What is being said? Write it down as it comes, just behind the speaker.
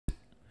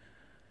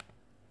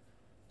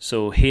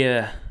So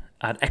here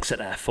at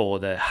Exeter for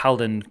the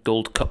Haldon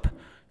Gold Cup,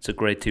 it's a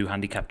Grade 2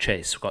 handicap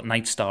chase. We've got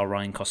Night Star,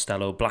 Ryan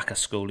Costello, Black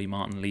Ascoli,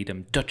 Martin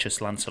Leadham,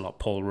 Duchess, Lancelot,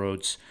 Paul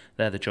Rhodes.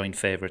 They're the joint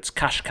favourites.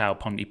 Cash Cow,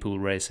 Pontypool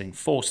Racing,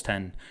 Force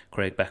 10,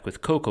 Craig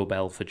Beckwith, Coco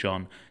Bell for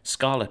John,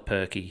 Scarlet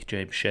Perky,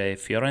 James Shea,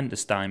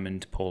 Fiorenda's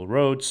Diamond, Paul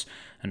Rhodes,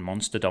 and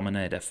Monster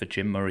Dominator for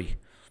Jim Murray.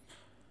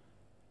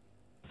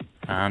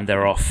 And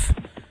they're off.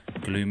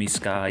 Gloomy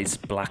skies,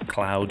 black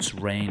clouds,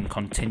 rain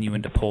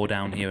continuing to pour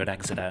down here at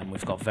Exeter, and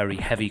we've got very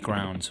heavy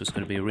ground, so it's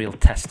going to be a real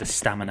test of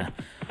stamina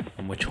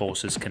on which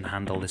horses can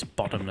handle this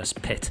bottomless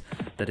pit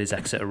that is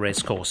Exeter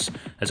Racecourse.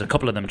 As a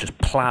couple of them just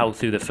ploughed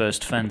through the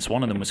first fence.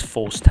 One of them was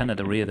Force 10 at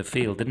the rear of the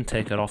field, didn't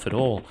take it off at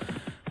all.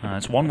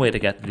 It's one way to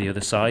get to the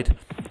other side.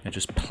 It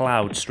just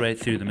ploughed straight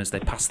through them as they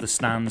pass the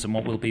stands and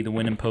what will be the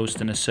winning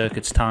post in a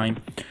circuit's time.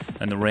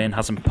 And the rain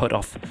hasn't put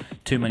off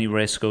too many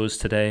racegoers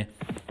today.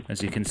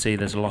 As you can see,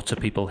 there's lots of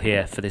people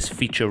here for this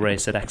feature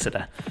race at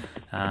Exeter.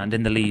 And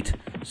in the lead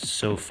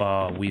so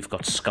far, we've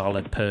got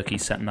Scarlet Perky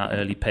setting that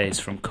early pace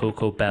from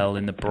Coco Bell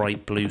in the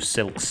bright blue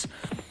silks.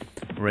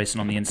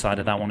 Racing on the inside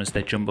of that one as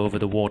they jump over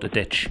the water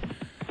ditch.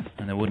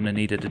 And they wouldn't have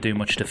needed to do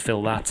much to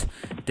fill that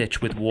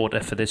ditch with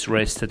water for this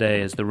race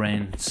today, as the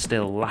rain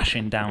still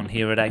lashing down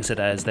here at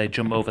Exeter as they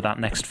jump over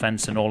that next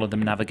fence, and all of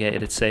them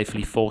navigated it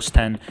safely. Force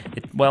 10,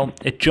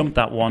 it jumped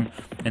that one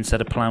instead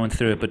of ploughing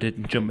through it, but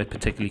didn't jump it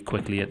particularly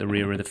quickly at the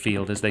rear of the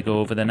field as they go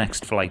over the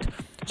next flight.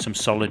 Some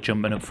solid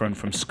jumping up front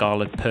from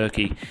Scarlet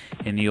Perky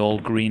in the all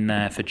green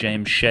there for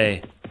James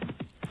Shea.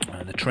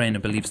 The trainer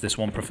believes this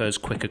one prefers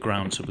quicker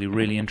ground, so it'll be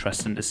really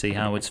interesting to see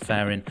how it's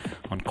faring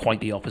on quite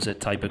the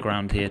opposite type of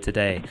ground here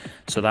today.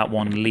 So that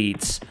one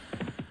leads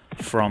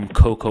from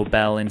Coco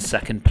Bell in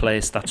second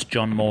place. That's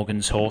John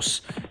Morgan's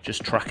horse,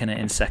 just tracking it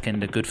in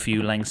second, a good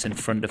few lengths in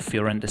front of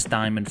Fiorenda's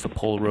Diamond for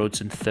Paul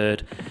Rhodes in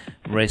third.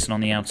 Racing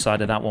on the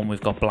outside of that one, we've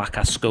got Black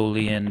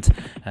Ascoli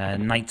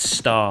and Night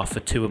Star for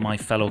two of my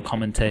fellow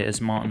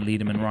commentators, Martin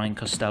Leadham and Ryan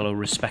Costello,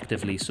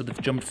 respectively. So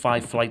they've jumped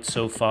 5 flights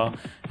so far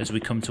as we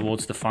come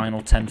towards the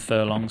final 10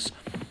 furlongs.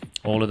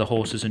 All of the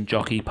horses and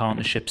jockey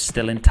partnerships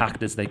still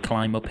intact as they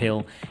climb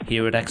uphill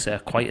here at Exeter.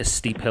 Quite a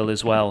steep hill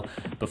as well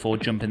before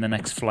jumping the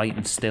next flight,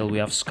 and still we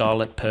have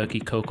Scarlet Perky,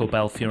 Coco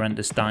Bell,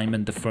 Fiorenda's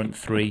Diamond, the front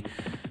three,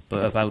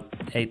 but about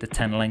 8 to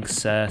 10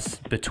 lengths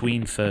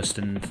between first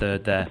and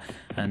third there.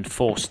 And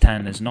Force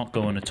 10 is not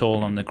going at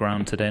all on the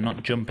ground today,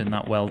 not jumping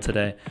that well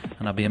today,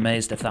 and I'll be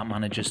amazed if that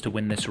manages to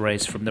win this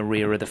race from the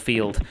rear of the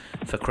field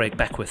for Craig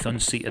Beckwith,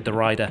 unseated the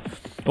rider.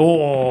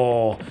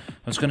 Oh, I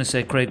was going to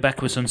say Craig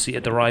Beckwith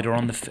unseated the rider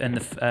on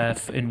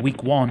in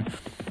week 1,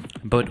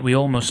 but we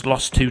almost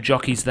lost 2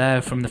 jockeys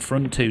there from the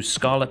front two.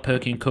 Scarlet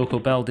Perky and Coco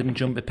Bell didn't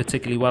jump it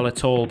particularly well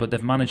at all, but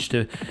they've managed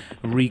to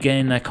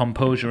regain their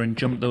composure and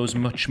jump those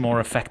much more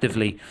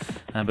effectively.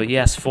 But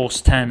yes,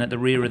 Force 10 at the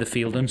rear of the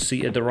field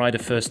unseated the rider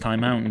first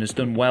time out and has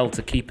done well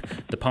to keep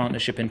the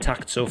partnership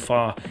intact so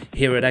far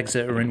here at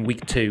Exeter in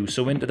week 2.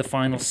 So into the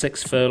final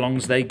 6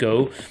 furlongs they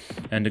go,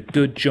 and a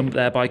good jump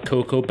there by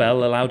Coco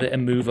Bell allowed it to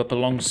move up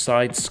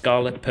alongside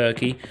Scarlet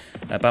Perky.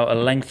 About a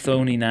length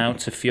only now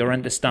to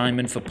Fiorenda's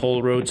Diamond for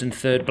Paul Rhodes in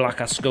third, Black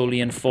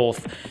Ascoli in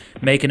fourth.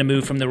 Making a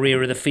move from the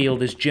rear of the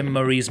field is Jim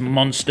Murray's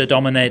Monster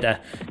Dominator.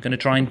 Going to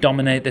try and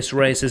dominate this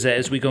race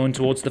as we go in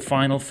towards the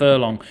final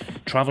furlong.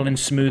 Travelling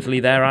smoothly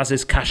there, as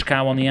is Cash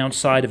Cow on the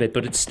outside of it,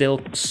 but it's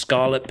still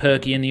Scarlet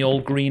Perky in the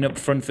all green up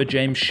front for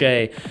James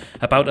Shea.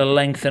 About a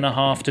length and a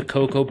half to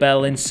Coco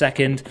Bell in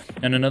second,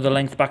 and another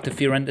length back to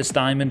Fiorenda's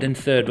Diamond in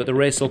third, but the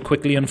race will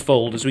quickly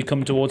unfold as we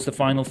come towards the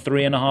final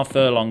 3.5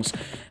 furlongs.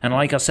 And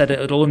like I said,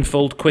 it'll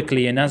unfold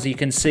quickly, and as you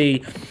can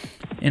see,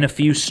 in a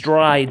few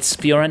strides,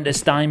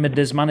 Fiorenda's Diamond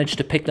has managed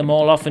to pick them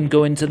all off and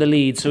go into the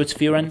lead. So it's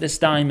Fiorenda's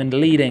Diamond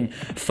leading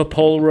for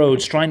Paul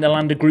Rhodes, trying to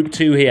land a Group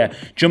 2 here.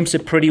 Jumps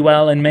it pretty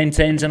well and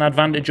maintains an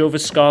advantage over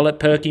Scarlet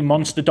Perky.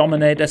 Monster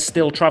Dominator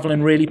still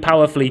travelling really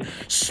powerfully.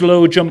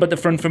 Slow jump at the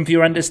front from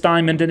Fiorenda's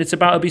Diamond, and it's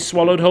about to be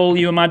swallowed whole,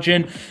 you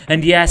imagine.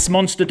 And yes,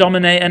 Monster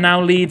Dominator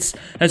now leads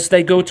as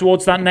they go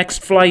towards that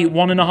next flight.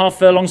 1.5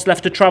 furlongs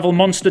left to travel.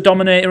 Monster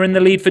Dominator in the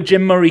lead for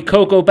Jim Murray.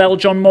 Coco Bell,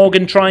 John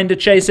Morgan trying to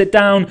chase it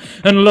down,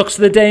 and looks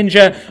the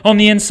danger on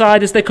the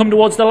inside as they come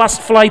towards the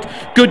last flight.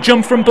 Good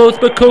jump from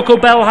both, but Coco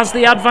Bell has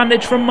the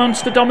advantage from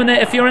Monster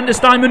Dominator. Fiorenda's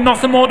Diamond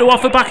nothing more to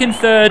offer back in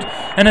third,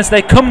 and as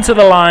they come to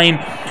the line,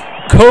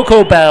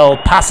 Coco Bell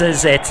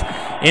passes it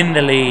in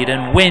the lead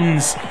and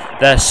wins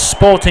the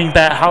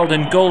Sportingbet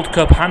Haldon Gold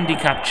Cup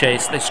handicap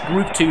chase, this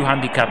Group 2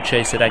 handicap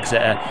chase at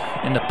Exeter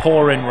in the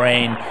pouring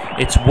rain.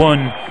 It's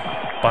won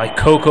by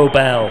Coco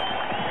Bell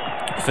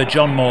for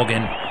John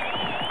Morgan.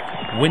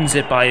 Wins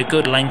it by a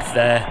good length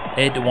there,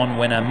 8-1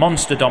 winner.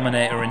 Monster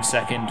Dominator in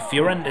second.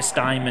 Fiorenda's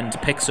Diamond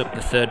picks up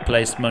the third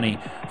place money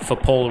for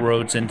Paul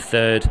Rhodes in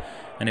third.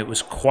 And it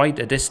was quite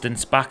a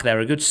distance back there,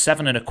 a good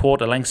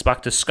 7.25 lengths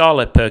back to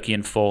Scarlet Perky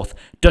in fourth.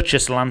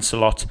 Duchess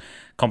Lancelot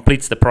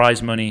completes the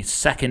prize money,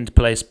 second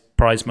place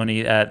prize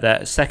money,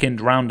 the second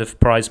round of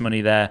prize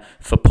money there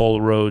for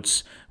Paul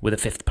Rhodes with a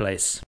 5th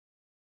place.